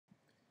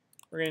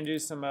We're going to do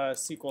some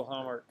SQL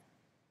homework.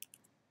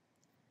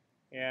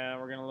 And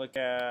we're going to look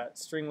at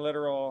string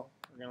literal.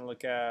 We're going to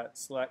look at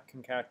select,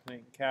 concatenate,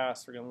 and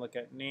cast. We're going to look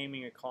at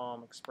naming a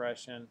column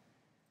expression,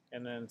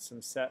 and then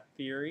some set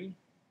theory.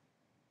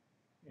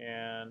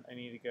 And I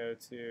need to go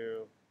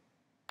to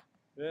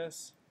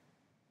this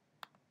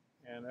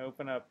and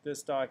open up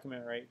this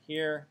document right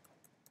here.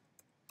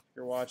 If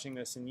you're watching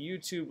this in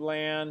YouTube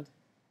land,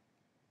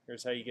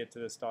 here's how you get to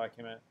this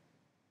document.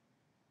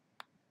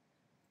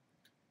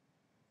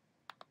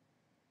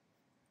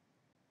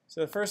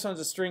 So the first one's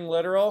a string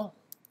literal.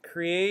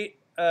 Create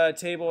a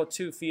table with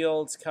 2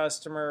 fields,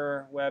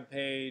 customer, web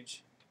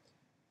page.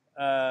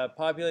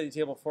 Populate the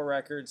table 4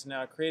 records.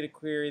 Now create a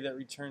query that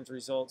returns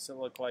results that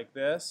look like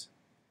this.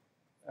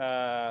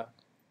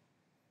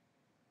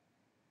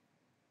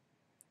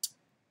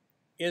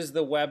 Is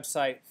the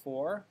website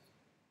for,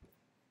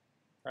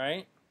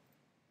 right?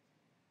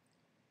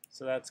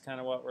 So that's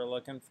kind of what we're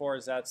looking for,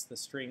 is that's the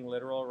string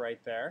literal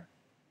right there.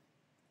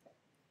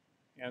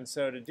 And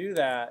so to do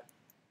that,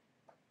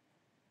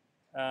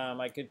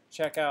 I could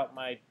check out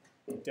my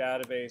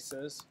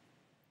databases,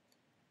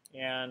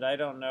 and I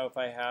don't know if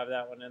I have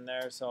that one in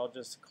there, so I'll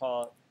just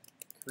call it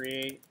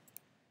create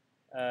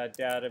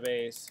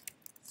database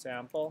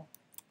sample.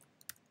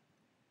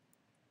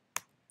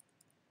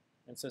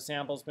 And so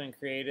sample's been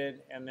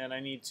created, and then I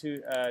need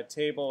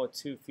table with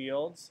 2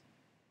 fields,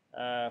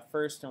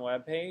 first and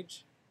web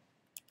page.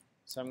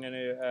 So I'm going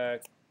to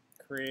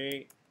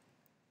create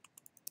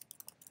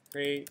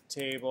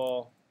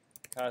table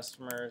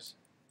customers,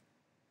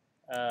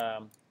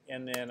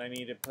 and then I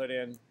need to put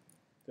in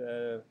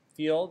the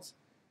fields.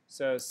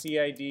 So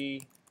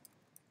CID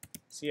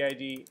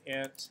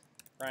int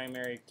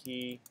primary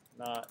key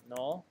not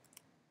null,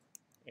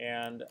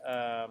 and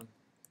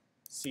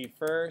C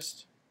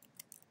first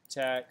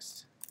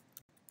text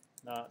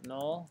not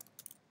null,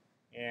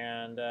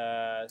 and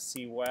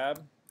C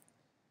web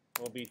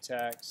will be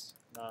text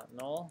not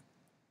null.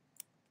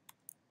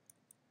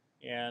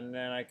 And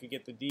then I could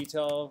get the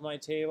detail of my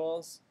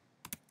tables.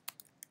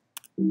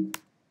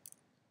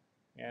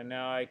 And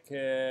now I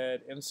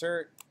could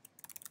insert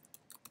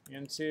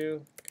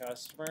into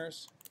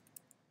customers,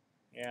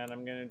 and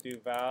I'm going to do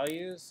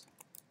values,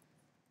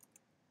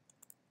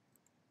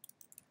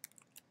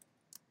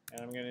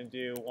 and I'm going to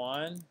do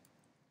 1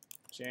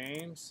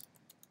 James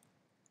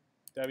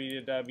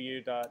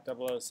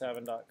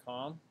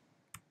www.007.com,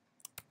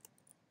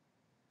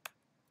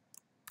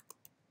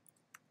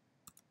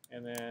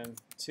 and then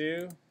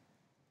 2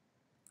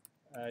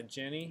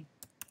 Jenny,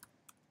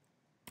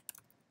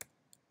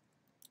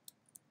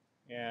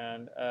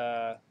 and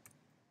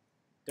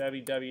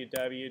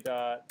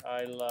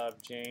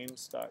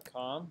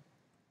www.ilovejames.com,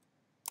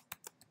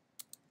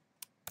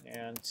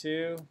 and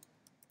 2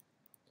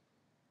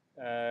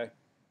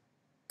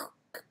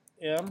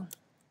 M,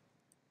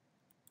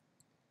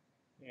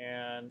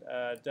 and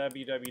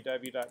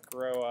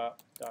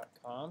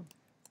www.growup.com.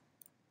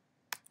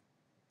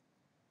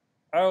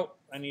 Oh,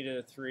 I needed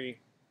a 3.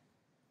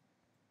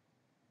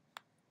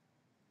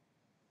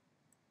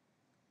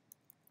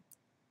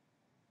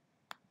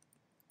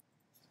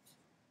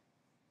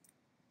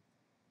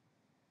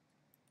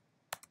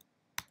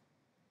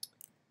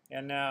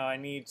 And now I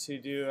need to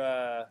do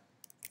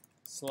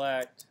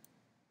select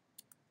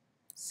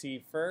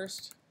C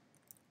first,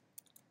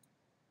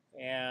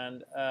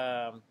 and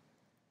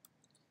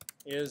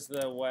is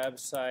the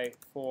website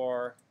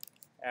for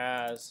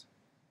as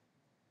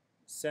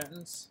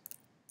sentence,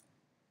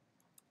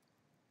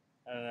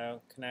 I don't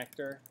know,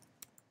 connector,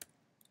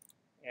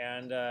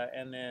 and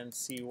then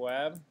C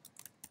web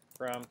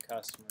from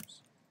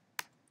customers.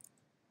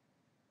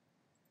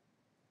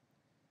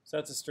 So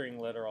that's a string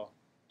literal.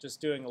 Just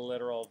doing a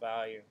literal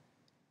value.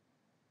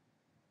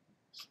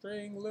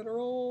 String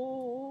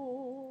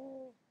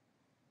literal.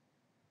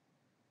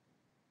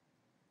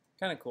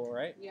 Kind of cool,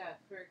 right? Yeah,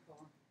 it's very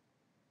cool.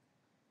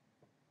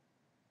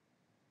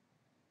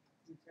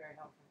 It's very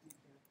helpful. Thank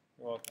you.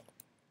 You're welcome.